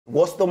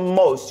What's the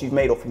most you've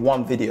made off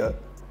one video?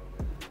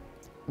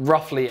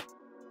 Roughly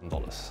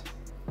 $1.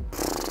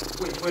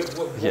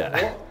 Wait, Yeah.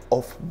 what?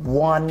 Off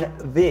one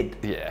vid?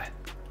 Yeah.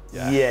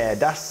 Yeah,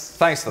 that's...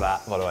 Thanks for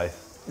that, by the way.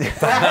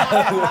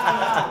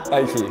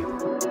 Thank you.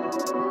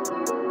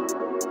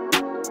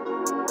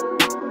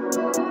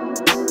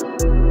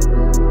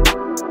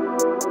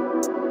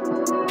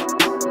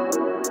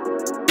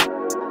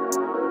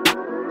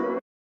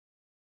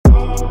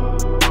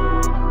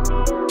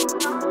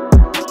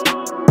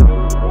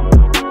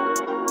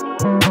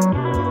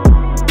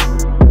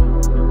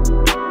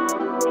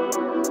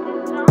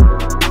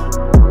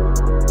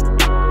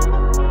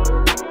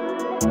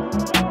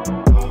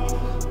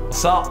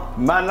 What's up?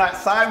 Man like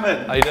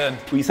Simon. How you doing?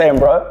 What you saying,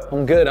 bro?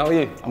 I'm good, how are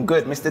you? I'm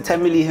good. Mr.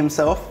 10 Milli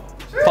himself.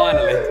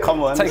 Finally.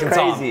 Come on, Taking it's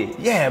crazy.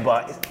 Yeah,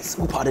 but it's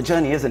all part of the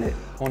journey, isn't it?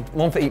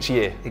 One for each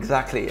year.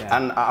 Exactly. Yeah.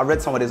 And I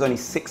read somewhere there's only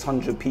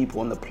 600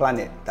 people on the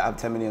planet that have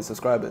 10 million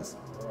subscribers.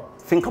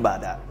 Think about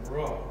that.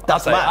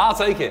 That's mad. I'll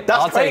take it.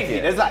 That's I'll crazy. take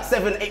it. There's like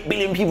 7-8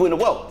 billion people in the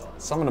world.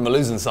 Some of them are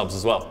losing subs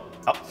as well.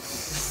 Oh.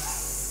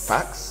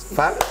 Facts.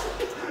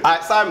 All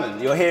right, Simon,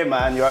 you're here,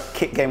 man. You're at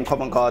Kick Game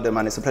Covent Garden,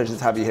 man. It's a pleasure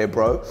to have you here,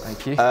 bro.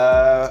 Thank you.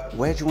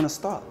 Where do you want to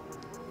start?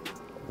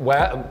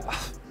 Where?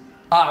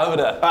 Over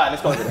there. All right,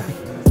 let's go over there.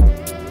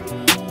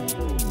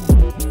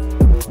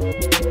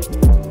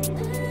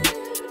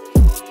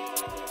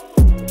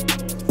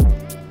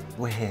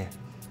 We're here.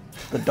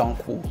 The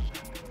dunk wall.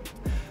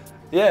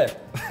 Yeah.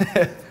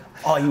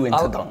 Are you into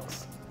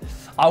dunks?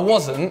 I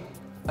wasn't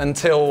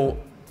until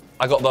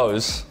I got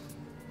those.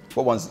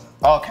 What ones?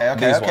 Okay.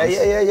 These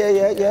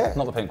ones. Yeah.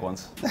 Not the pink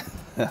ones.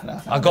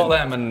 I got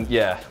them and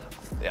yeah,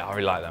 I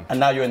really like them. And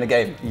now you're in the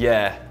game.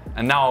 Yeah,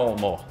 and now I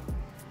want more.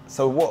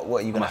 So what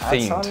are you gonna add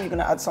some? You're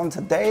gonna add some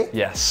today?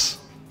 Yes.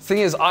 Thing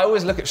is, I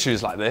always look at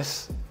shoes like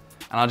this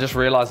and I just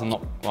realize I'm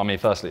not, well, I mean,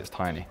 firstly, it's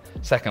tiny.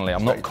 Secondly,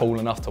 I'm not cool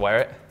enough to wear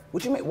it.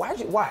 What do you mean?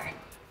 Why?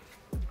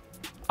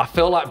 I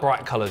feel like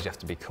bright colors, you have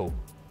to be cool.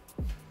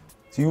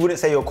 So you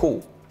wouldn't say you're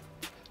cool?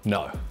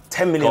 No.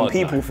 10 million God,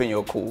 people no. think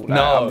you're cool. Like,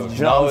 No, do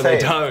you know what I'm they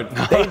saying?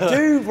 don't. They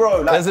do, bro.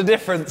 Like, There's a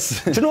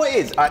difference. do you know what it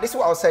is? This is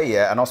what I'll say,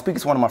 yeah, and I'll speak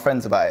to one of my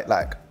friends about it.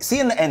 Like, see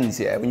in the ends,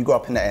 yeah, when you grow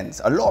up in the ends,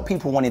 a lot of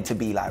people wanted to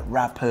be like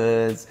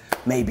rappers,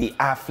 maybe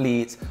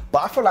athletes, but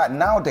I feel like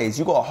nowadays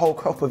you got a whole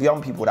crop of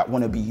young people that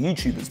want to be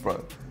YouTubers,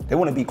 bro. They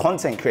want to be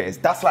content creators.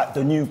 That's like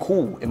the new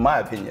cool, in my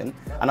opinion.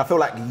 And I feel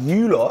like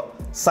you lot,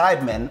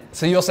 Sidemen.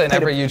 So you're saying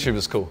every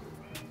YouTuber's cool?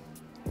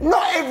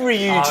 Not every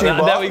YouTuber.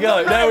 Oh, there we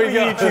go. Not every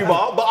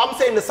YouTuber, but I'm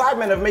saying the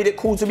Sidemen have made it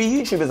cool to be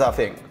YouTubers, I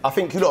think. I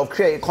think you lot have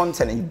created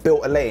content and you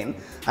built a lane,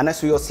 and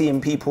that's where you're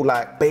seeing people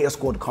like Beta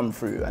Squad come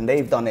through, and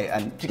they've done it,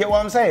 and do you get what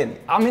I'm saying?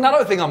 I mean, I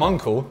don't think I'm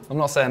uncool. I'm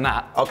not saying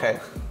that. Okay.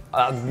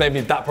 Maybe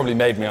that probably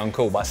made me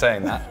uncool by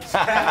saying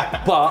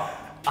that. But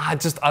I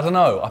don't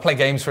know. I play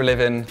games for a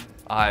living.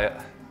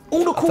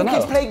 All the cool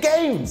kids play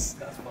games.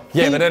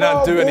 Yeah, but they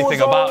don't do anything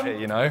Warzone. about it,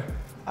 you know?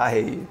 I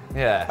hear you.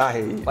 Yeah. I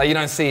hear you. Like you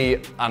don't see,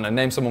 I don't know,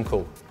 name someone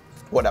cool.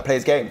 What, that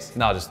plays games?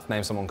 No, just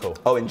name someone cool.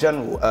 Oh, in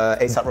general,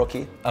 ASAP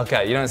Rocky.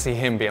 Okay, you don't see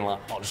him being like,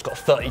 oh, just got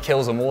 30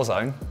 kills on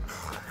Warzone.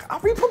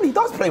 He probably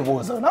does play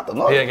Warzone, I don't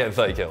know. He ain't getting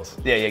 30 kills.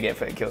 Yeah, getting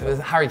 30 kills.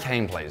 Harry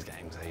Kane plays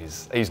games,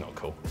 he's not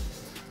cool.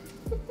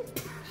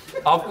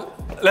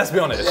 Let's be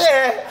honest.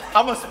 Yeah,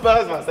 I'm a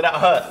Spurs man, so that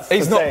hurts.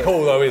 He's not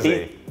cool though, is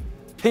he?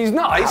 He's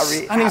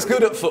nice, and he's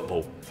good at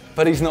football,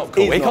 but he's not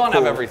cool. He can't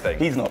have everything.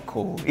 He's not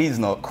cool. He's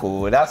not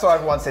cool. That's why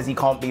everyone says he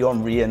can't be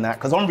Henry and that,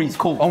 because Henry's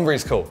cool.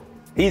 Henry's cool.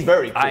 He's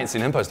very cool. I ain't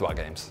seen him post about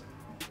games.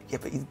 Yeah,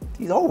 but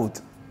he's old.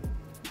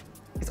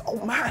 He's an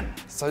old man.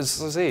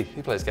 So's he.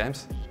 He plays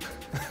games.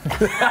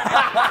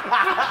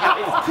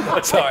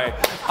 Sorry,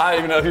 I don't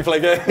even know if you play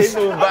games. It's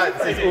all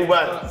bats. It's all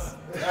bats.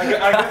 I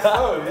guess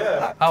so,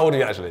 yeah. How old are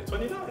you actually?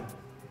 29.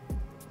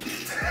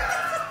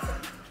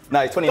 No,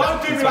 he's 29.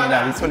 Don't do He's me like 29.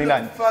 that. He's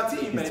 29. 13,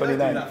 He's mate. 29.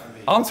 Don't do that for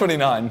me. I'm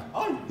 29.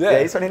 Yeah,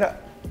 he's 29.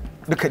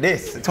 Look at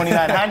this,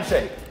 29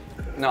 handshake.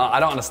 No, I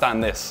don't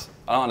understand this.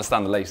 I don't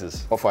understand the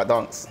laces. Off-white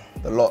dance,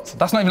 the lot.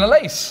 That's not even a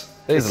lace.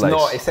 It is a lace.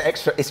 Not, it's an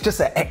extra, it's just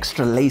an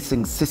extra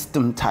lacing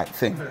system type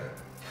thing.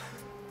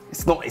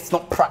 It's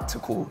not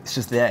practical, it's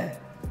just there.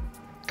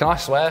 Can I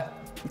swear?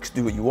 You can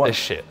do what you want. This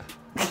shit.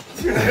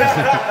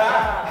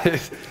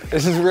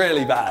 This is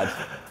really bad.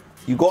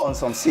 You got on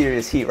some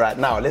serious heat right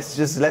now. Let's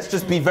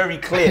just be very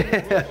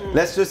clear.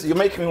 You're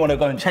making me want to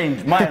go and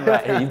change mine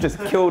right here. You've just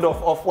killed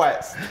off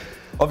Off-Whites.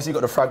 Obviously you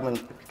got the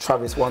Fragment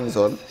Travis ones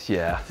on.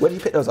 Yeah. Where did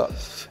you pick those up?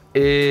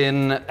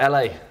 In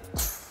LA.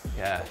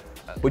 Yeah.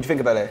 What do you think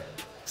of LA?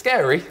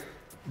 Scary,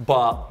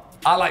 but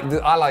I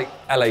like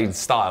LA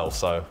style,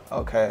 so.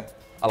 Okay.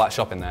 I like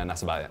shopping there and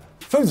that's about it.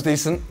 Food's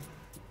decent,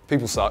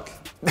 people suck.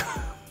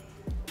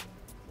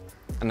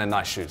 And then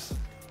nice shoes,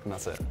 and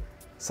that's it.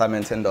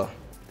 Simon Tinder.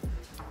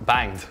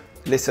 Banged.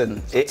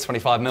 Listen, It's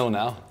 25 mil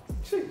now.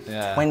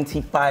 Yeah.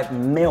 25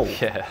 mil.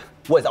 Yeah.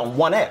 What is that, on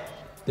one app?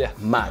 Yeah.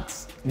 Mad.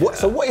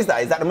 So what is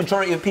that? Is that the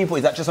majority of people?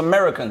 Is that just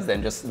Americans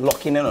then, just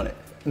locking in on it?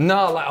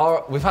 No,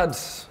 like we've had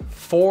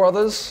 4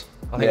 others.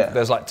 I think Yeah.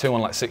 there's like 2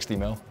 on like 60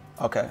 mil.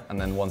 Okay. And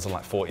then one's on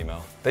like 40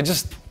 mil. They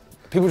just,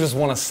 people just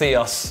want to see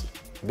us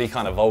be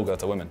kind of vulgar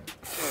to women.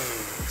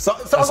 So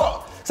I've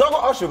got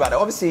to ask you about it.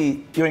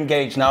 Obviously, you're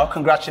engaged now.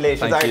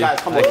 Congratulations. Thank you.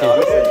 Guys, come on.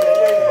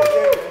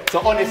 It's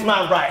an honest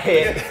man right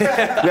here.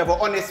 We have an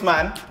honest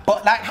man.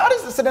 But like, how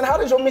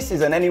does your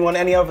missus and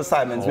any other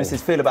Sidemen's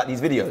missus feel about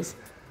these videos?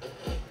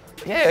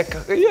 Yeah.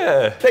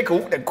 They're cool.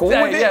 They're cool.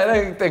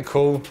 They're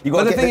cool.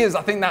 But the thing is,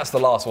 I think that's the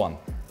last one.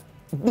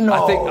 No.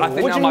 I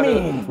think what do you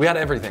mean? We had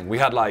everything. We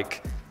had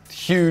like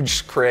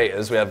huge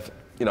creators. We have,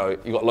 you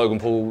got Logan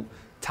Paul,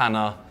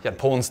 Tanner. You had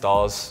porn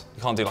stars.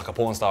 You can't do like a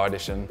porn star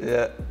edition.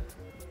 Yeah.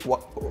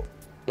 What?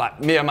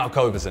 Like Mia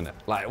Malkova's in it.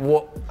 Like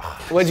what?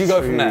 Where'd you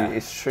go from there?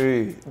 It's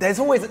true. There's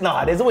always a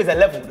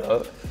level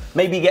though.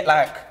 Maybe get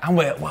like. And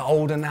we're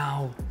older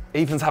now.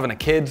 Ethan's having a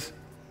kid.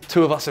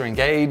 2 of us are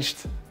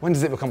engaged. When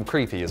does it become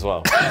creepy as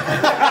well?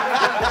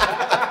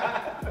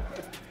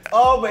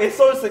 Oh, but it's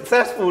so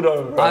successful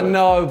though, bro. I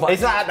know, but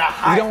it's at the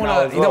height. You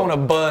don't want to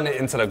burn it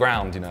into the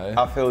ground, you know.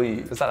 I feel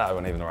you. Is that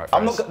not even the right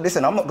phrase?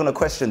 I'm not gonna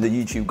question the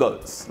YouTube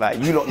goats. Like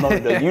you lot know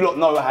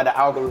how the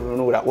algorithm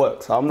and all that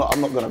works. So I'm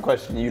not gonna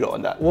question you lot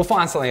on that. We'll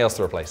find something else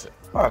to replace it.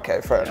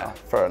 Okay, fair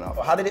enough.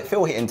 How did it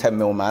feel hitting 10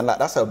 mil, man? Like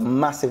that's a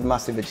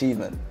massive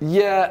achievement.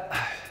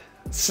 Yeah,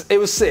 it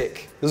was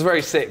sick. It was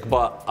very sick,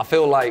 but I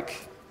feel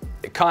like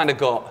it kind of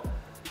got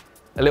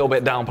a little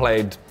bit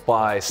downplayed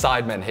by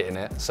Sidemen hitting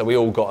it, so we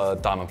all got a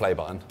diamond play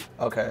button.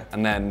 Okay.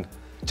 And then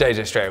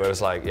JJ straight away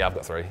was like, yeah, I've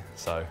got 3,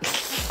 so.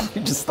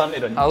 You just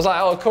stunted on you. I was like,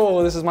 oh,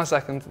 cool, this is my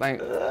second,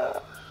 thanks.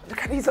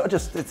 Look at these are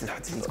just, he's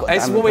got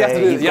it's what we have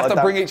to do, you have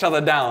to bring each other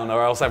down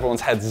or else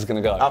everyone's heads is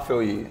gonna go. I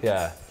feel you.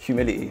 Yeah.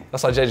 Humility.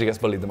 That's why JJ gets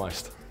bullied the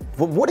most.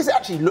 What does it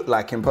actually look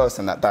like in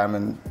person, that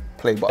diamond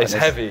play button? It's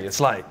heavy, it's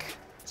like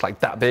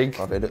that big,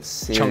 it looks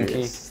serious.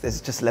 Chunky.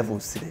 There's just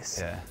levels to this.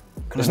 Yeah.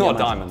 It's not a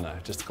diamond though,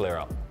 just to clear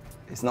up.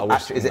 It's not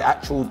actually, is it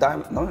actual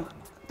diamond? No.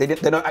 They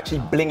don't actually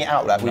bling it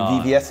out like with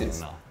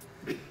VVS's. No.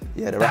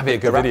 Yeah, that'd be a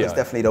good video. Rappers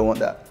definitely don't want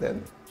that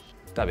then.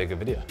 That'd be a good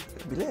video.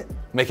 It'd be lit.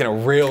 Making a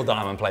real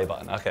diamond play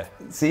button, okay.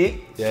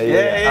 See?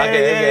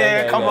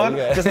 Yeah. Come on,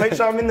 just make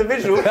sure I'm in the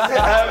visual.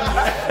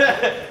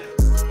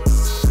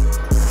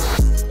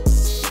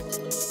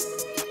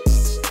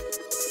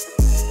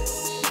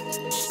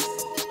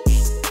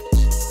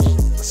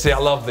 See, I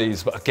love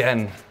these, but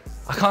again,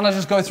 I kind of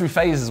just go through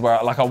phases where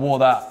I wore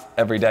that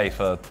every day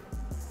for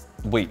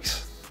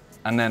weeks.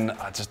 And then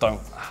I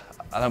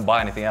don't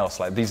buy anything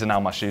else. Like these are now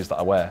my shoes that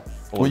I wear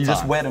all the time. You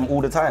just wear them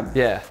all the time?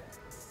 Yeah.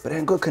 But they're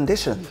in good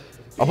condition.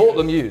 I bought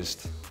them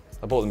used.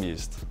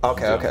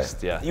 Okay.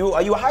 Yeah.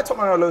 Are you a high top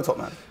man or a low top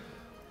man?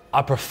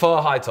 I prefer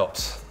high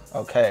tops.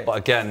 Okay. But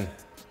again,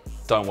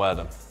 don't wear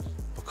them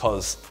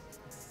because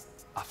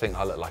I think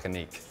I look like a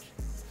neek.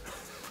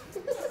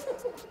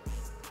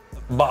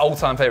 My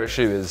all-time favorite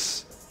shoe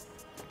is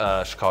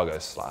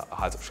Chicago's, like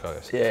high top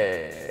Chicago's.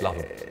 Yeah. Love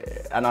them.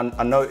 And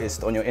I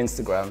noticed on your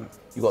Instagram,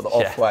 you got the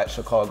off-white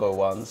Chicago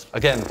ones.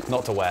 Again,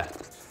 not to wear,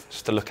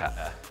 just to look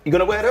at. You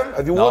gonna wear them?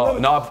 Have you worn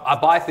them? No, I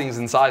buy things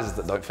in sizes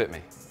that don't fit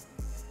me.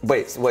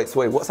 Wait,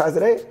 what size are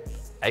they?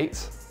 8.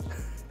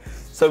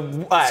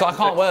 So I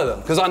can't wear them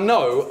because I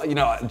know,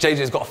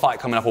 JJ's got a fight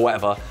coming up or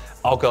whatever.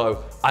 I'll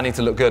go, I need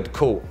to look good,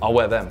 cool, I'll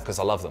wear them because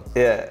I love them.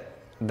 Yeah.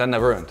 Then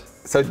they're ruined.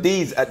 So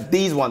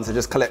these ones are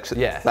just collection.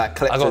 Yeah. Like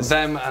collectors. I got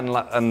them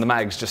and the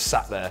mags just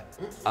sat there,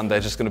 and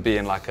they're just gonna be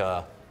in like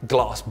a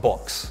glass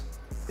box.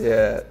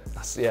 Yeah.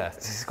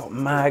 It's got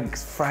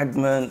mags,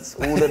 fragments,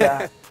 all of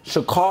that.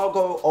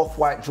 Chicago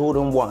off-white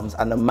Jordan 1s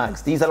and the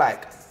mags. These are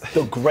like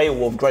the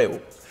grail of grail.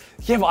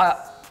 Yeah,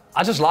 but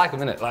I just like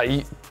them, innit?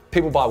 Like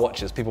people buy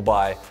watches, people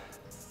buy.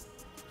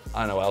 I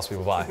don't know what else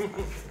people buy.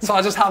 So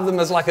I just have them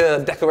as like a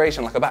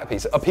decoration, like a back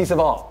piece, a piece of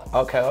art.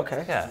 Okay.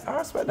 Yeah. I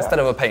respect that. Instead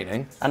of a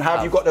painting. And how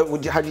have you got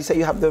them? How do you say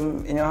you have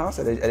them in your house?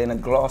 Are they in a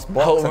glass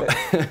box?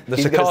 The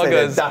He's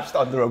Chicago's dashed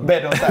under a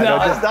bed or something.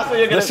 That's what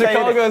you're gonna say. The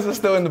Chicago's are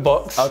still in the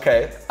box.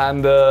 Okay.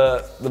 And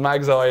the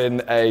mags are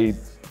in a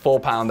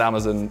 £4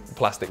 Amazon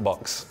plastic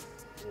box,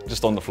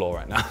 just on the floor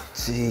right now.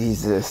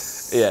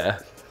 Jesus. Yeah.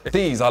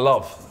 These I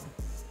love.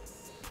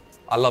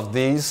 I love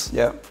these.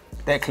 Yeah.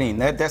 They're clean.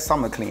 They're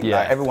summer clean. Yeah.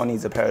 Like, everyone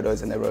needs a pair of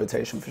those in their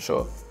rotation for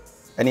sure.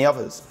 Any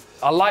others?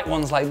 I like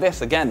ones like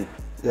this again.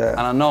 Yeah.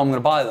 And I know I'm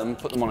gonna buy them,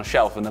 put them on a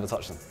shelf and never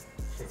touch them.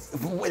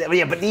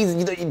 Yeah, but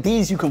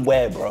these you can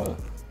wear, bro.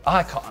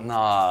 I can't,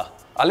 nah.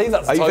 I leave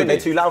that to Toby. You think they're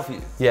too loud for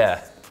you?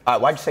 Yeah.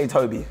 Why'd you say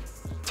Toby?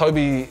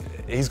 Toby,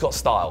 he's got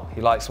style.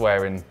 He likes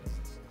wearing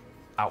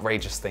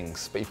outrageous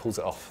things, but he pulls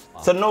it off.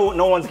 So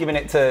no one's giving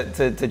it to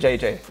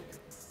JJ?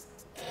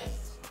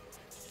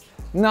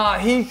 No.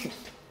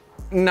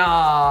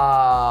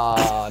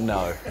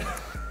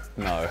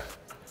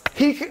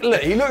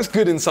 He looks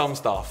good in some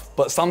stuff,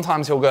 but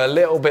sometimes he'll go a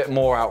little bit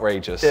more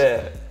outrageous.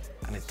 Yeah.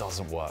 And it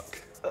doesn't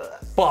work.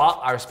 But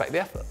I respect the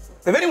effort.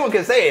 If anyone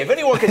can say it, if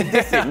anyone can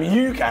diss him,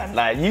 you can.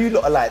 Like, you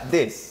lot are like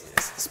this.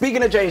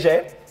 Speaking of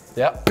JJ,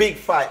 big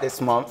fight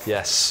this month.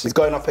 Yes. He's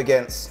going up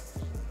against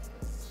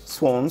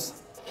Swarmz.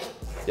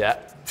 Yeah.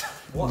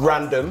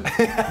 Random.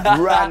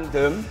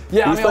 Random.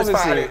 Yeah, he was I mean, supposed to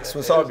fight obviously, Alex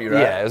Wasabi,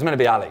 right? Yeah, it was meant to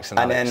be Alex and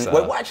Alex. then,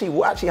 what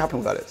actually happened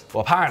with Alex?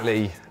 Well,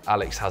 apparently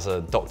Alex has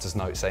a doctor's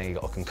note saying he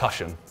got a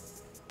concussion,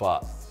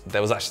 but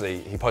there was actually,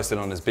 he posted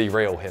on his Be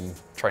Real him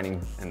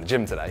training in the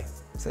gym today.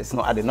 So it's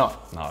not adding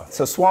up. No.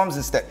 So Swarmz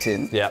has stepped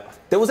in. Yeah.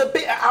 There was a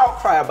bit of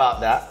outcry about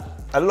that.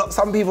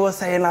 Some people were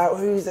saying like,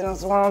 who's in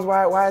Swarmz?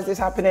 Why is this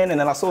happening? And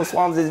then I saw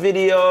Swarmz'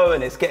 video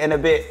and it's getting a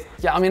bit.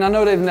 Yeah, I mean, I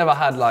know they've never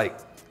had like,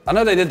 I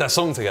know they did that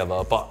song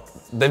together, but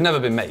they've never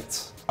been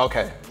mates.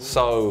 Okay.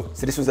 So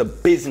this was a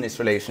business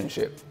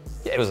relationship.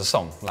 Yeah, it was a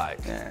song. Like,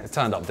 it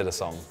turned up, did a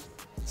song.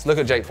 So look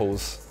at Jake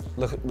Paul's,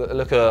 look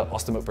at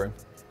Austin McBroom.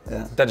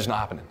 Yeah. They're just not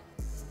happening.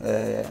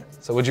 Yeah.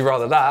 So would you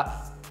rather that,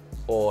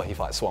 or he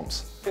fights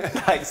Swarmz?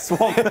 Like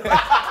Swarmz.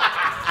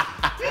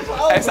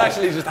 It's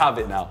actually just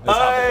habit now.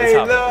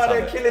 It's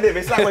They're killing him.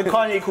 It's like when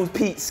Kanye calls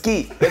Pete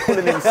Skeet. They're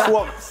calling him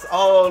Swarmz.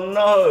 Oh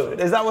no,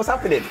 is that what's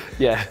happening?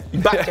 Yeah. You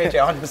back JJ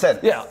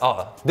 100%.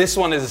 Yeah. This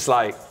one is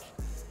like,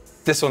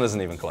 this one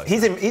isn't even close.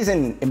 He's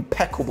in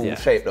impeccable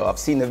shape though. I've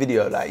seen the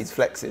video. Like he's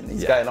flexing.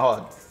 He's going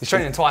hard. He's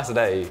training twice a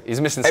day.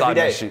 He's missing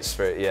Sidemen shoots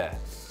for it. Yeah.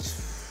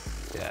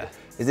 Yeah.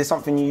 Is this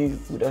something you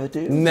would ever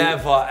do?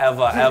 Never,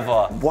 ever,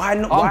 ever. Why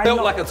not? I'm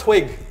built like a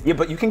twig. Yeah,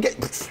 but you can get,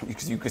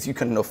 because you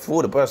can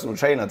afford a personal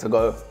trainer to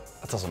go.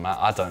 That doesn't matter,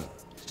 I don't.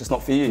 It's just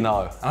not for you.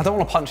 No, and I don't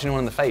want to punch anyone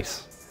in the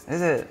face.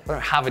 Is it? I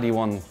don't have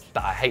anyone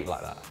that I hate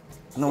like that.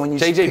 No, when you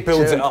JJ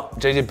builds it up.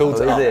 JJ builds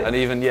it up, it? and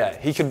even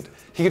he could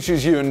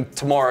choose you and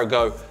tomorrow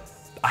go,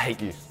 I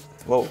hate you.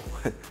 Whoa.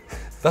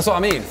 That's what I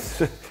mean.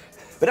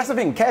 But that's the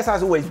thing,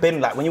 KSI's always been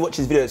like, when you watch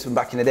his videos from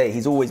back in the day,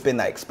 he's always been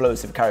that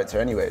explosive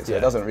character anyway, so it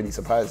doesn't really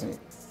surprise me.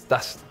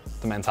 That's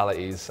the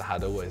mentality he's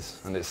had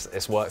always, and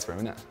it's worked for him,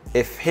 isn't it?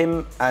 If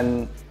him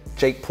and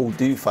Jake Paul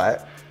do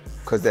fight,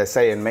 because they're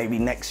saying maybe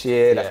next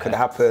year that could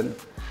happen,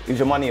 who's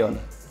your money on?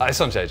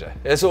 It's on JJ.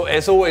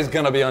 It's always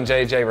gonna be on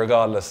JJ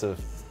regardless of,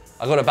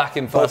 I gotta back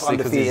him Both firstly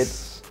because undefeated.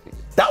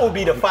 That would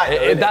be the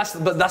fight.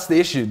 But that's the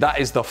issue. That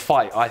is the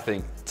fight, I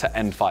think, to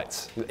end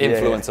fights.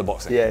 Influencer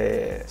boxing.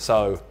 Yeah.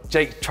 So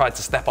Jake tried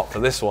to step up to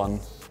this one,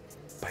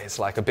 but it's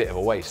like a bit of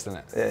a waste, isn't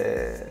it?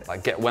 Yeah.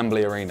 Like get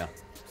Wembley Arena.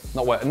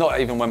 Not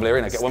even Wembley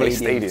Arena, get Wembley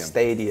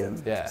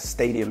Stadium. Yeah.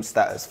 Stadium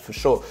status for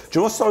sure. Do you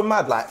know what's so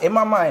mad? Like in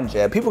my mind,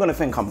 people are gonna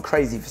think I'm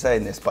crazy for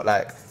saying this, but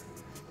like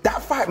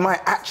that fight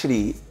might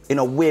actually, in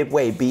a weird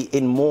way, be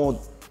in more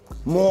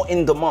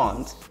in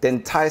demand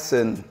than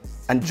Tyson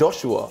and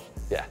Joshua.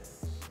 Yeah.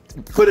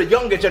 For the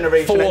younger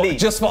generation at least.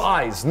 Just for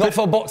eyes, not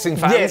for boxing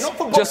fans. Yeah, not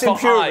for boxing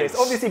purists.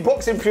 Obviously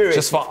boxing purists.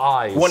 Just for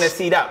eyes. Want to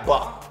see that,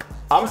 but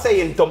I'm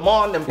saying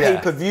demand and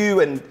pay-per-view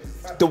and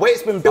the way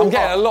it's been built I'm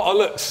getting a lot of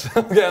looks.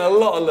 I'm getting a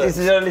lot of looks.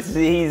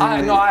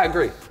 I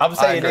agree. I'm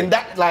saying in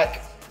that,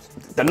 like,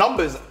 the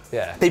numbers,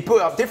 they put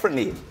it up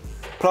differently.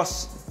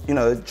 Plus, you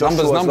know,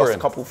 Joshua's lost a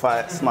couple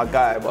fights, my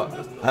guy,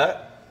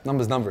 but,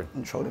 Numbers numbering.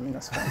 Don't troll me,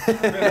 that's fine.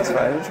 That's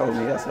fine, don't troll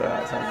me, that's all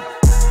right. That's fine.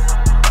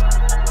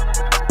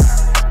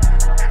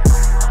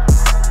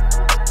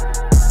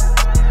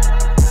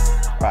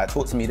 Right,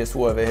 talk to me, this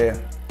war over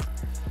here.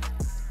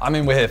 I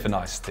mean, we're here for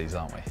niceties,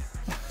 aren't we?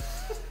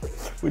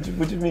 What do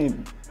you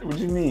mean? What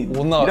do you mean?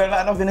 Well, no. You don't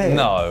like nothing here?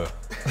 No.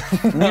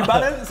 New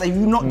Balance? Have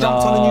you not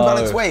jumped on the New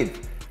Balance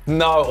wave?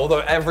 No, although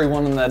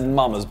everyone and their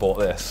mum has bought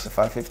this. The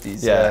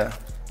 550s, yeah.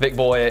 Vic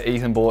bought it,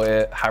 Ethan bought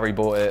it, Harry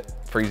bought it,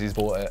 Fousey's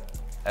bought it.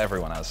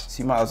 Everyone has.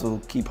 So you might as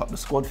well keep up the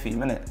squad theme,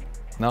 innit?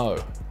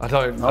 No, I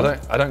don't. No?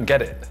 I don't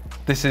get it.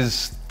 This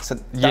is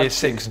year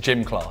 6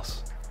 gym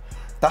class.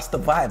 That's the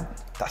vibe.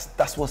 That's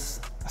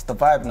the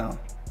vibe now.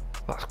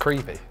 That's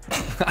creepy.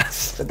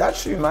 The dad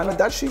shoe, man. The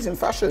dad shoe's in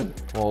fashion.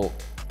 Well,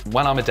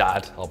 when I'm a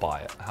dad, I'll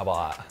buy it. How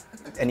about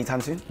that?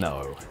 Anytime soon?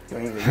 No.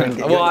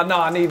 Well, no,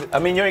 I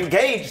mean, you're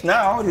engaged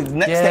now. The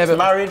next step's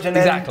marriage and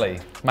then... Exactly.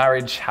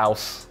 Marriage,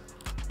 house.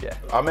 Yeah.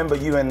 I remember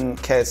you and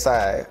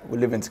KSI were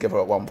living together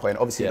at one point.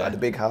 Obviously, you had a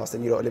big house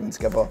and you lot were living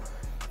together.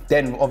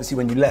 Then, obviously,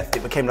 when you left,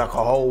 it became like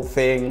a whole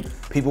thing.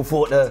 People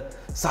thought the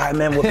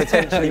Sidemen were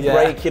potentially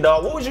breaking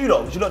up. What was you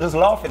lot? Was you lot just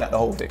laughing at the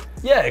whole thing?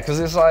 Yeah, because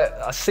it's like,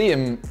 I see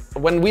him,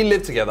 when we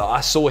lived together,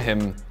 I saw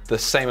him the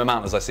same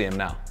amount as I see him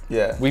now.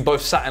 Yeah. We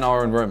both sat in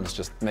our own rooms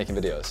just making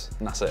videos,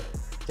 and that's it.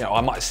 You know,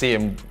 I might see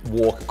him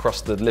walk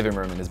across the living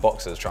room in his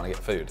boxers trying to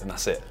get food, and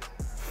that's it.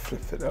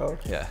 Flip it out.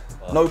 Yeah.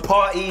 No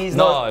parties,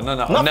 no.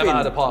 Nothing. I never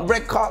had a party.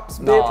 Red cups,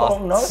 beer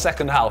pong, no?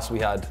 Second house, we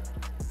had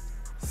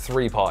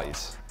 3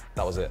 parties.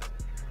 That was it.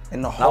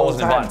 In the whole I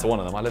wasn't invited to one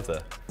of them, I lived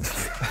there.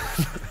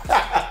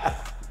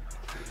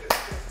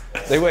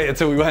 They waited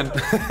until we went.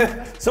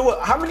 So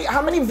what, how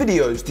many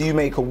videos do you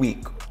make a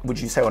week, would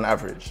you say on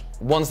average?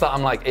 Ones that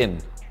I'm like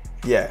in?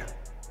 Yeah.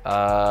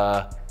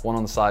 One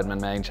on the Sidemen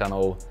main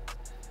channel,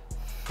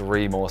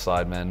 3 more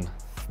Sidemen,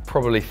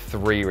 probably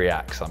 3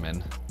 reacts I'm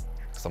in,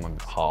 because I'm on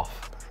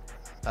half.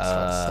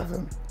 Like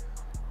 7.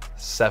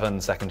 7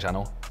 second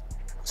channel.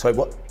 Sorry,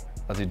 what?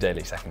 I do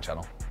daily second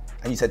channel.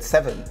 And you said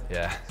 7?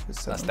 Yeah,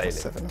 that's daily,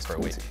 7 for a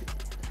week.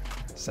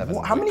 7.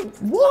 What? How many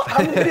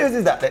videos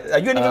is that? Are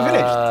you even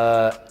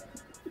finished?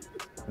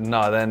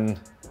 No, then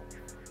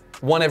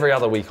 1 every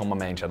other week on my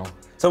main channel.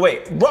 So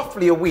wait,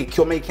 roughly a week,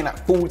 you're making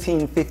like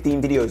 14,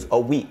 15 videos a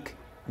week?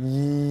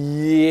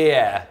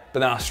 Yeah, but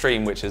then I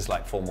stream, which is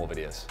like 4 more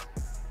videos.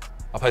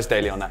 I post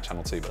daily on that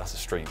channel too, but that's a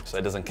stream, so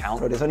it doesn't count.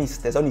 Bro, there's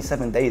only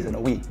 7 days in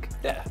a week.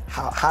 Yeah.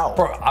 How?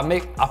 Bro,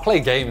 I play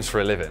games for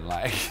a living.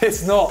 Like,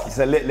 it's not. It's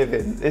a lit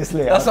living. It's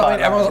lit. That's what I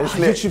mean. Everyone's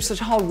like, YouTube's such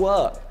hard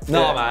work.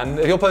 No, man.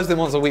 If you're posting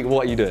once a week,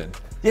 what are you doing?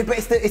 Yeah, but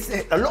it's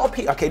a lot of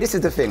people. Okay, this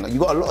is the thing. You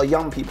got a lot of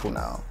young people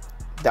now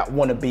that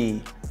want to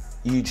be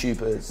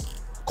YouTubers,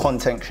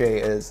 content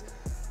creators,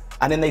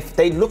 and then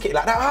they look at it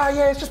like,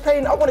 yeah, it's just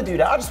playing. I want to do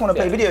that. I just want to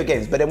play video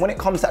games. But then when it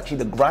comes to actually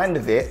the grind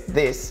of it,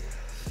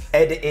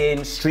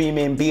 editing,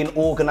 streaming, being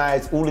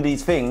organized, all of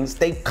these things,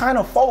 they kind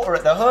of falter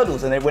at the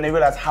hurdles and when they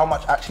realize how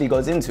much actually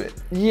goes into it.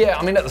 Yeah,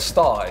 I mean, at the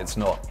start, it's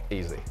not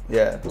easy.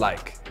 Yeah.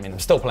 Like, I mean, I'm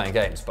still playing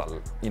games, but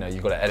you know,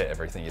 you've got to edit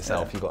everything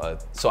yourself. You've got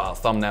to sort out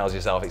thumbnails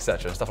yourself,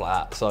 etc., and stuff like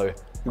that. So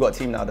you got a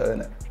team now, though,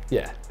 innit?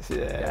 Yeah.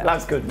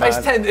 That's good, man.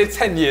 It's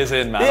 10 years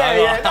in, man.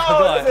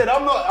 Listen,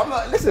 I'm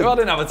not, listen. If I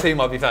didn't have a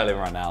team, I'd be failing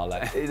right now.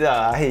 Like.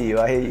 I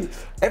hear you.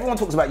 Everyone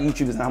talks about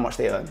YouTubers and how much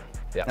they earn.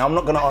 Yeah. Now, I'm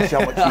not gonna ask you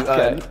how much you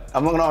earn.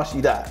 I'm not gonna ask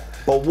you that.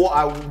 But what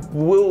I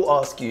will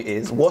ask you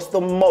is, what's the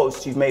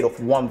most you've made off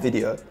one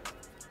video?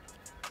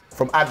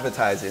 From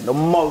advertising, the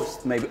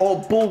most maybe,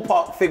 or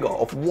ballpark figure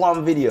of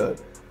one video?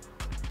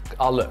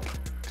 I'll look.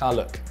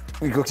 Look.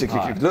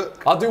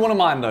 Look. I'll do one of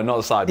mine though, not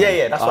the side.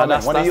 Yeah, that's what I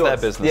meant. One of yours. Their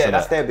business. Yeah,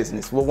 that's their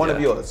business. Well, one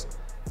of yours.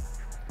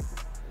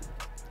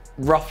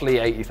 Roughly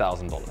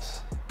 $80,000.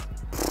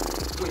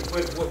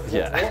 Wait, what?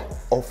 Yeah.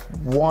 Of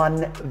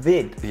one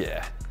vid?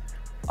 Yeah.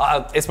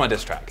 It's my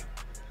diss track.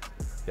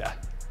 Yeah.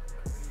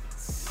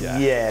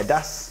 Yeah,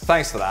 that's...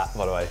 Thanks for that,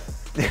 by the way.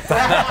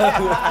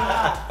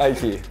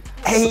 Thank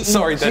you.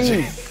 Sorry,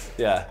 Deji.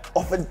 Yeah.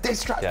 Off a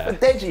diss track for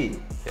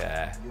Deji?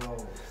 Yeah.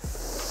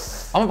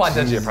 I'm gonna buy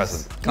Deji a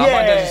present. Can I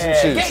buy Deji some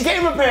shoes? Get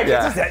him a pair.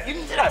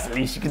 That's the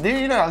least you can do,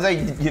 you know what I'm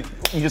saying?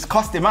 You just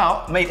cussed him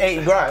out, made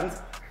 80 grand.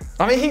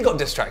 I mean, he got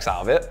diss tracks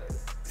out of it.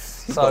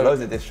 He's got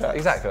loads of diss tracks.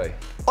 Exactly.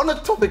 On the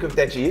topic of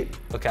Deji,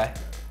 okay.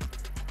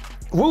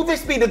 Will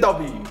this be the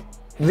W?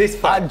 This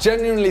fight? I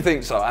genuinely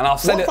think so, and I've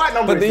said it.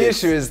 But the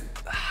issue is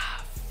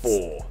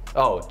 4.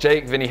 Oh,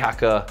 Jake, Vinny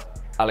Hacker,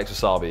 Alex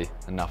Wasabi,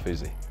 and now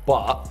Fousey.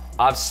 But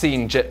I've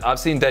seen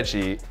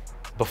Deji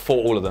before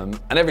all of them,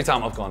 and every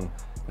time I've gone,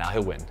 nah,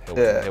 he'll win.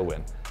 He'll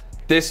win.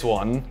 This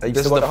one,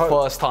 this is the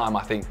first time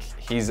I think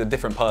he's a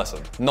different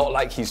person. Not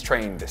like he's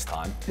trained this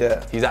time.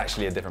 Yeah. He's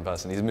actually a different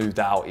person. He's moved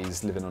out,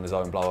 he's living on his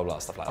own, blah, blah, blah,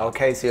 stuff like that.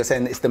 Okay, so you're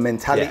saying it's the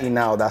mentality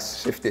now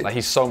that's shifted. Like,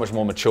 he's so much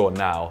more mature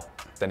now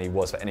than he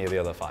was for any of the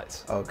other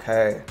fights.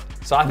 Okay.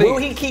 So I think...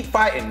 Will he keep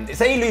fighting?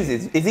 Say he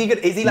loses, is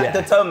he like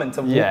determined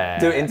to do it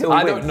until he wins?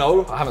 I don't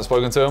know, I haven't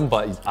spoken to him,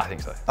 but I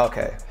think so.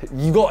 Okay.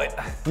 You got it.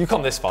 You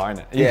come this far,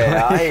 innit?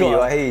 I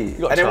hear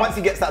you. And then once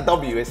he gets that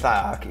W, it's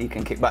like, he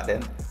can kick back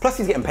then. Plus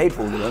he's getting paid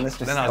for all of them, it's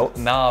just helps.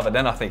 Nah, but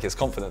then I think his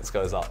confidence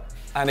goes up.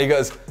 And he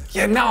goes,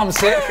 yeah, now I'm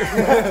sick.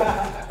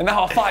 And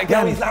now I'll fight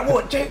again. Now he's like,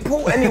 what, Jake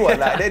Paul? Anyone,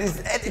 like,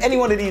 any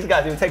one of these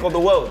guys who will take on the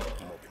world.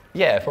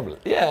 Yeah, probably.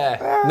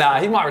 Yeah. Nah,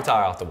 he might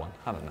retire after one.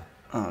 I don't know.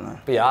 I don't know.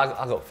 But yeah,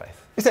 I got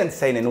faith. It's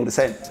entertaining all the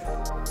same.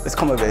 Let's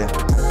come over here.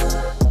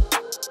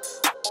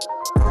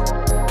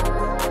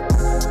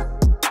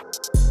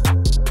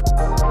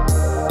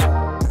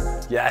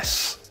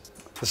 Yes.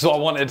 This is what I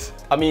wanted.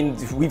 I mean,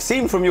 we've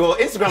seen from your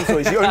Instagram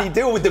stories, you only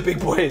deal with the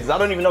big boys. I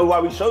don't even know why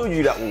we showed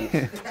you that wall.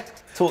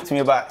 Talk to me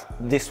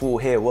about this wall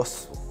here.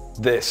 What's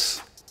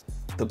this?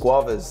 The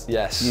Guavas.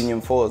 Yes. Union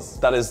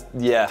 4s. That is,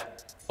 yeah.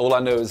 All I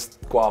know is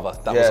Guava.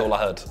 That was all I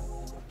heard.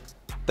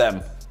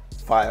 Them.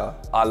 Fire.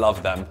 I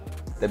love them.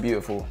 They're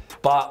beautiful.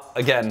 But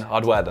again,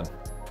 I'd wear them.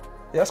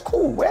 Yeah, that's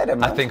cool. Wear them,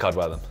 man. I think I'd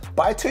wear them.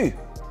 Buy 2.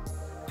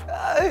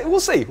 We'll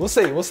see.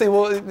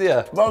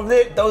 Yeah. Bro,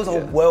 those are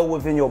well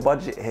within your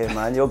budget here,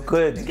 man. You're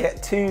good.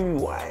 Get 2.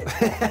 Why?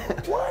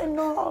 Why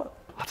not?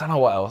 I don't know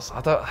what else.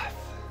 I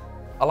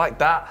like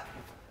that.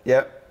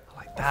 Yep. I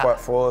like that. White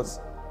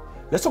 4s.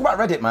 Let's talk about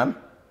Reddit, man.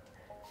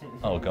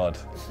 Oh God.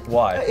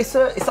 Why? It's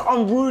an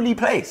unruly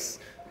place.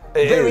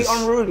 Very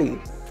unruly.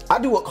 I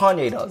do what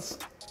Kanye does.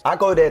 I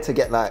go there to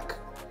get like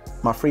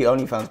my free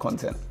OnlyFans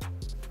content.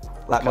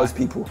 Like most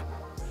people.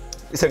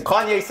 Listen,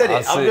 Kanye said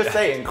it. I'm just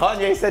saying,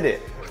 Kanye said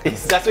it.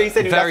 That's what he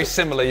said. Very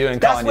similar, you and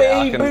Kanye. That's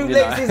where he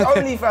bootlegs his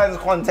OnlyFans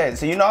content.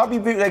 So, I'll be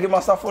bootlegging my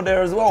stuff on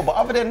there as well. But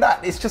other than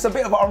that, it's just a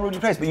bit of an unruly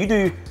place. But you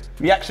do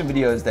reaction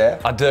videos there.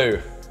 I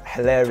do.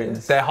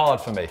 Hilarious. They're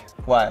hard for me.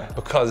 Why?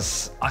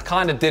 Because I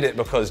kind of did it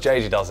because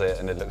Deji does it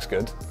and it looks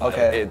good.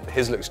 Okay.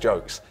 His looks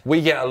jokes.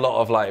 We get a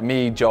lot of like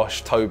me,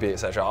 Josh, Toby,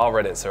 etc. Our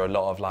Reddits are a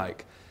lot of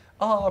like,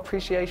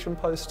 appreciation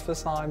post for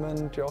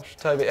Simon, Josh,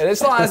 Toby. And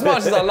it's like, as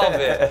much as I love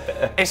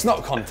it, it's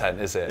not content,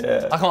 is it?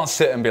 Yeah. I can't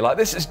sit and be like,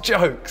 this is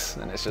jokes.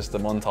 And it's just a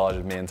montage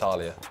of me and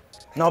Talia.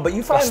 No, but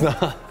you find,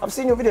 I've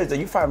seen your videos that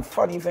you find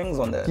funny things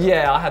on there.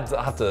 Yeah, I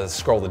had to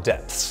scroll the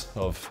depths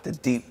of. The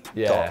deep,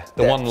 dark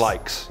the depths. 1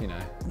 likes,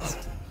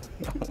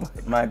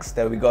 Mags,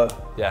 there we go.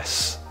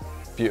 Yes,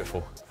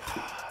 beautiful.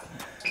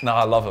 No,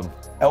 I love them.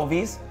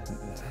 LVs?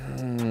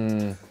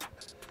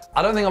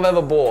 I don't think I've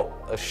ever bought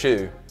a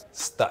shoe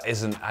that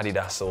isn't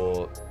Adidas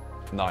or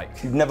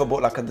Nike. You've never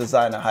bought like a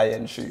designer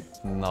high-end shoe?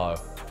 No.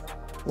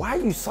 Why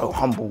are you so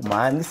humble,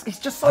 man? It's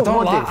just so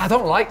I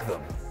don't like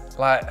them.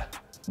 Like,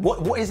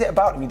 what is it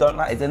about them you don't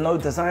like? Is there no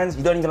designs?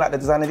 You don't even like the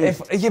design of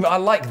these? yeah, but I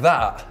like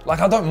that. Like,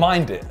 I don't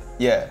mind it.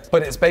 Yeah.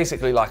 But it's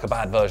basically like a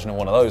bad version of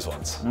one of those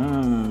ones. You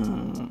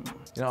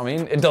know what I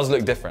mean? It does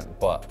look different,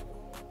 but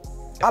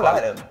I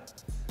like them.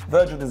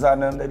 Virgil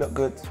designed them. They look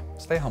good.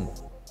 Stay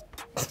humble.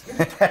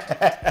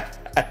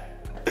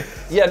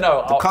 Yeah,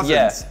 no. The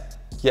cousins.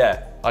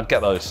 Yeah, I'd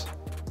get those.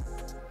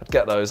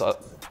 I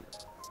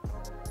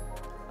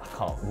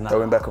can't. Nah.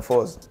 Going back and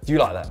forth. Do you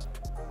like them?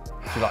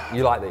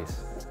 You like these?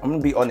 I'm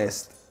gonna be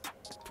honest.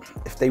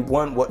 If they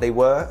weren't what they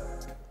were,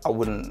 I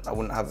wouldn't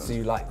have them. So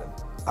you like them?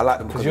 I like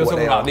them because you're of what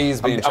talking they about are.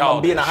 these being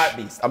I'm being a childish. hype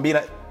beast. I'm being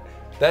a.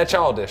 They're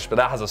childish, but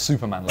that has a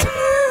Superman logo.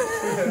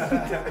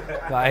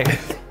 Like,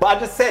 But I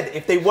just said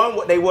if they weren't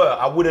what they were,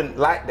 I wouldn't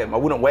like them. I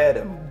wouldn't wear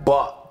them.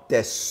 But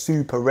they're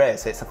super rare,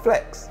 so it's a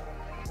flex.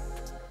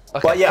 okay,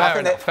 But yeah,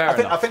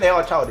 I think they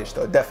are childish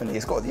though. Definitely,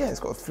 it's got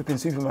a flipping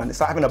Superman. It's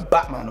like having a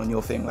Batman on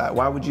your thing. Like,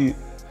 why would you? Do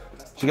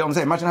you get what I'm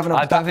saying? Imagine having a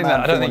Batman.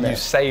 I don't think on you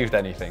saved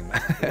anything.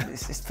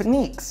 It's for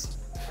neeks.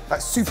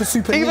 Like super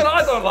Even neeks.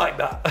 I don't like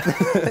that.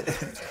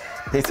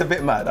 It's a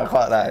bit mad. I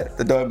can't lie.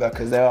 The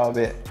Domebackers, they are a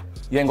bit.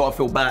 You ain't got to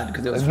feel bad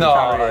because it was for No,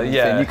 charity.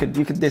 yeah. You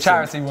could diss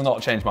Charity will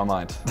not change my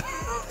mind.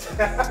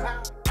 You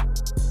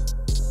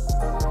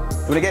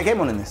want to get a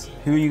game on in this?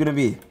 Who are you gonna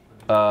be?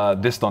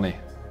 This Donny.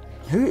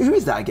 Who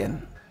is that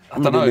again? I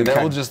don't know. They're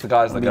all just the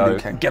guys that go,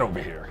 get over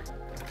here.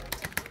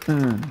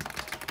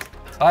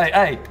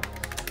 Hey.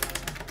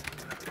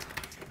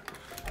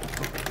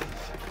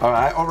 All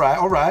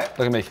right.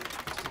 Look at me.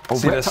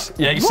 See this?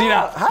 Yeah, you see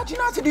that? How do you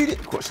know how to do this?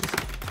 Watch this.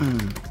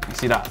 You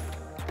see that?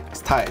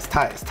 It's tight.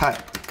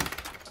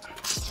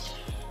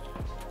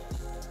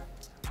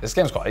 This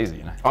game's quite easy,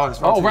 you know. Oh,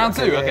 it's round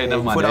two. Yeah, okay,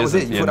 never mind. You thought that was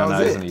it? Yeah, no,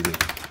 it isn't easy.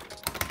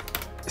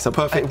 It's a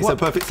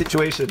perfect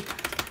situation.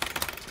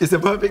 It's a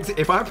perfect.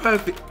 If I'm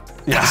perfect.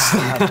 Yes.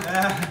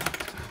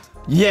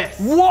 Yes.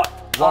 What?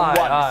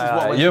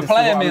 1-1. You're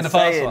playing me in the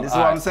first one. This is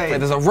what I'm saying. Wait,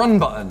 there's a run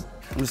button.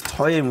 I'm just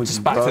toying with you,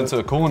 Backed bro. into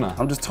a corner.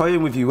 I'm just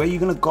toying with you. Where are you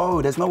gonna go?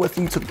 There's nowhere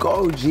for you to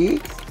go, G.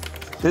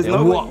 There's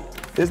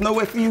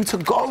nowhere for you to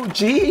go,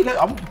 G. Look,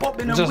 I'm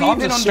bobbing and weaving I'm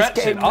just on stretching.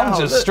 this game now. I'm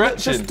just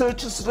stretching.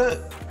 Just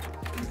look.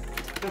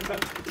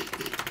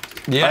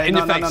 Yeah, in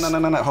your face.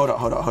 No. Hold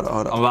up.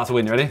 I'm about to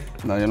win. You ready?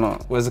 No, you're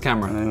not. Where's the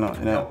camera? No,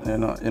 you're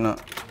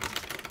not.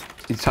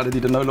 He's trying to do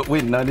the no-look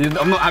win. No,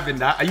 I'm not having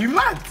that. Are you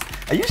mad?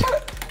 Are you trying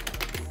to?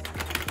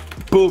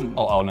 Boom.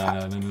 Oh no.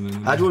 How do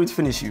you want me to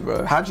finish you,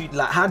 bro? How do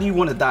you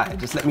want to die?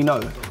 Just let me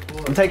know.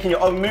 I'm taking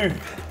your own move.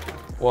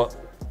 What?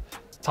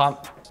 Time.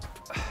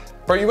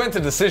 Bro, you went to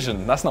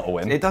decision. That's not a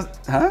win. It does,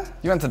 huh?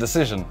 You went to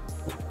decision.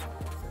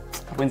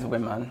 A win's a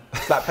win, man.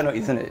 It's like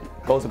penalties, isn't it?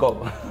 Goal's a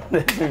goal.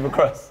 Let's move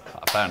across.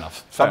 Fair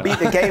enough. I beat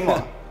the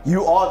gamer.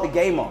 You are the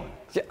gamer.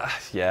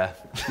 Yeah.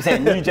 You say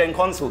new gen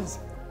consoles.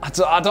 I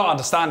don't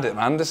understand it,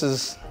 man.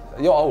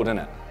 You're old,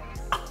 innit?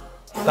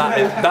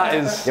 That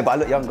is. Yeah, but I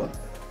look younger.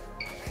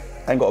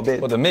 I ain't got a beard.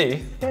 Well, than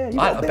me, Yeah,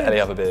 I barely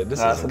have a beard.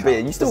 That's a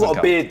beard. You still got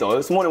a beard though.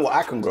 It's more than what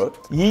I can grow.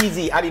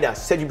 Yeezy Adidas. You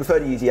said you prefer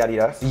the Yeezy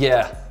Adidas.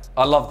 Yeah,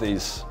 I love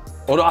these.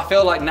 Although I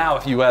feel like now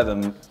if you wear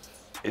them,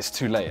 it's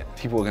too late.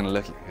 People are gonna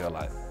look at you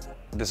like,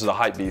 this was a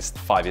hype beast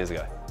 5 years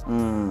ago.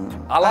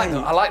 I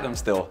like them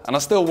still. And I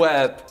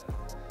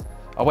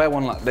wear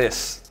one like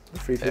this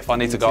if I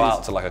need to go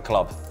out to like a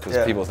club,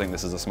 because people think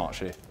this is a smart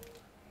shoe.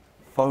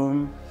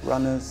 Foam,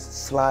 runners,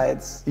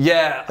 slides.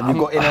 Yeah. Have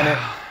you got in on it?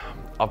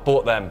 I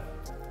bought them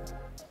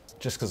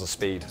just because of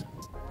speed.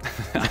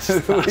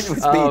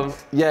 Speed.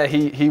 Yeah,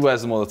 he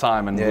wears them all the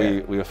time, and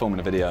we were filming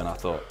a video, and I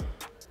thought,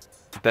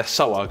 they're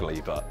so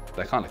ugly, but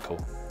they're kind of cool.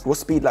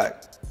 What's Speed like?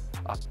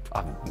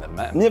 I've never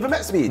met him. Never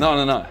met Speed?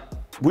 No.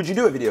 Would you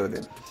do a video with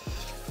him?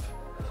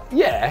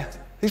 Yeah,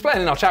 he's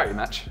playing in our charity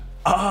match.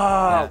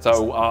 Ah. Yeah,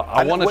 so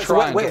I want to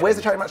try. Where's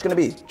the charity match going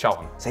to be?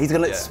 Charlton. So he's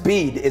going to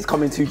Speed is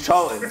coming to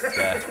Charlton.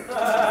 Yeah.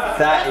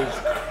 That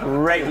is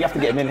great. We have to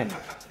get him in here.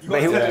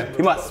 But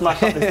he might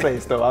smash up this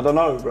place though. I don't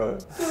know, bro.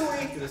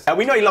 And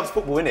we know he loves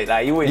football, innit?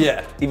 Like he wins.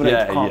 Yeah. Even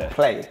though he can't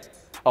play.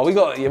 Oh, we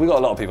got a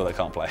lot of people that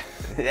can't play.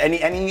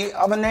 Any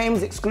other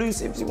names,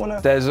 exclusives you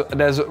wanna?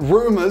 There's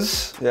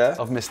rumours Yeah.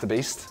 of Mr.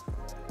 Beast.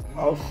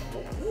 Oh.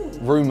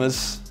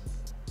 Rumours.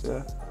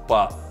 Yeah.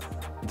 But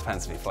it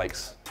depends if he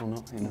flakes or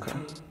not. You know? Okay.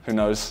 Who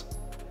knows?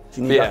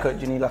 Do you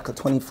need like a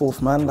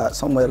 24th man, like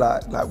somewhere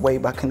like way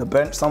back in the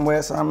bench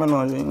somewhere, Simon,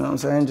 or you know what I'm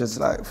saying? Just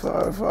like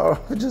for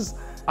just.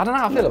 I don't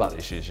know how I feel about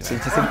these shoes, you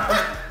know.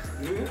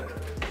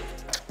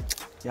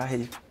 Yeah, I hear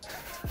you.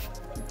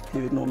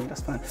 You ignore me,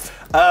 that's fine.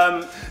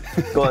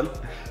 Go on.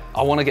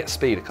 I want to get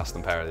Speed a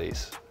custom pair of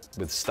these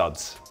with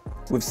studs.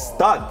 With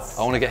studs?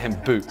 I want to get him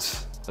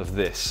boots of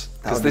this,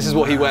 because this is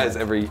what he wears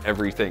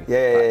everything.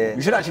 Yeah.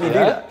 You should actually do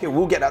that. Okay,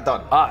 we'll get that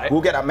done. All right.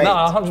 We'll get that made. No,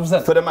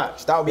 100%. For the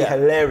match. That would be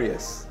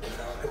hilarious.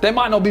 There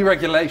might not be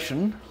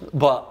regulation,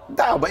 but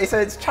No, but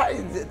it's chat.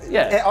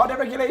 Yeah. Are there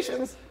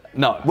regulations?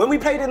 No. When we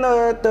played in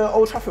the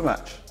Old Trafford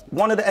match,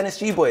 one of the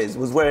NSG boys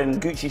was wearing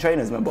Gucci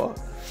trainers, remember?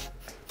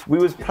 We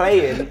was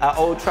playing at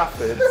Old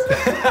Trafford,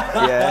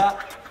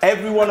 yeah.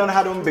 Everyone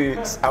had on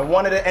boots, and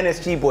one of the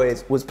NSG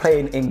boys was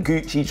playing in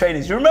Gucci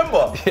trainers. You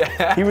remember?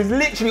 Yeah. He was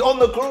literally on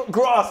the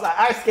grass, like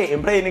ice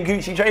skating, playing in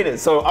Gucci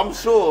trainers. So I'm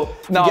sure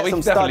no, get we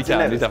some definitely studs in can.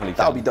 there. We definitely can.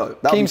 That'll be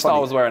dope. That'll be Keemstar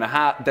funny. was wearing a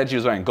hat. Deji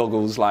was wearing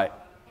goggles. Like,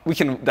 we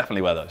can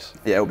definitely wear those.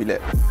 Yeah, it'll be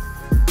lit.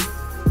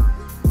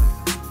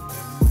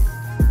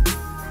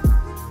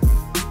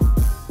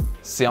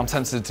 See, I'm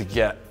tempted to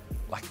get,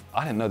 like,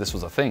 I didn't know this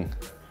was a thing.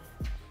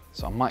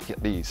 So I might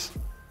get these.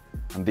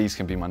 And these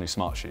can be my new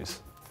smart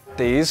shoes.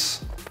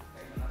 These.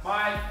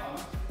 I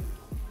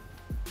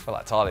feel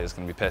like Talia's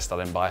gonna be pissed I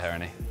didn't buy her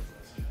any.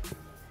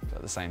 But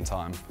at the same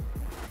time,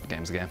 the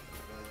game's a game.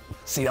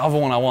 See, the other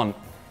one I want,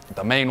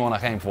 the main one I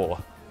came for,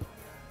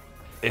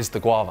 is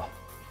the guava.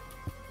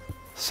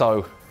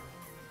 So,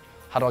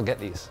 how do I get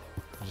these?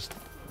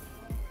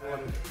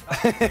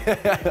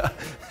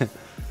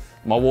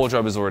 My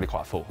wardrobe is already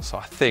quite full, so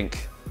I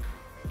think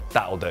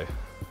that'll do.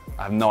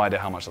 I have no idea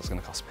how much that's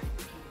gonna cost me,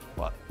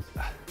 but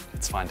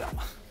let's find out.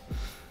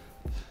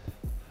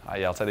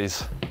 Yeah, I'll take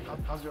these.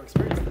 How's your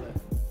experience today?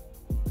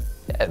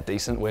 Yeah,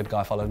 decent. Weird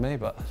guy followed me,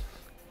 but.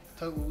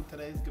 Total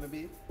today is gonna be.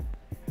 You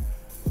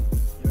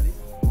ready?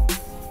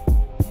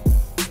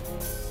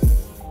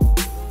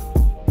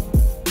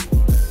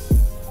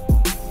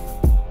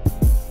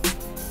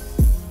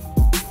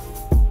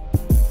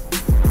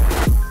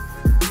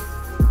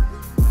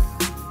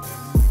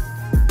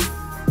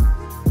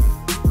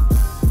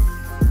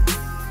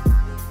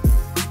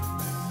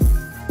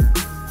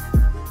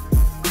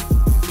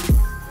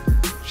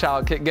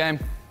 Shout out Kick Game.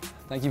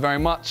 Thank you very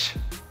much.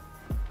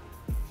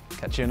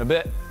 Catch you in a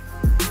bit.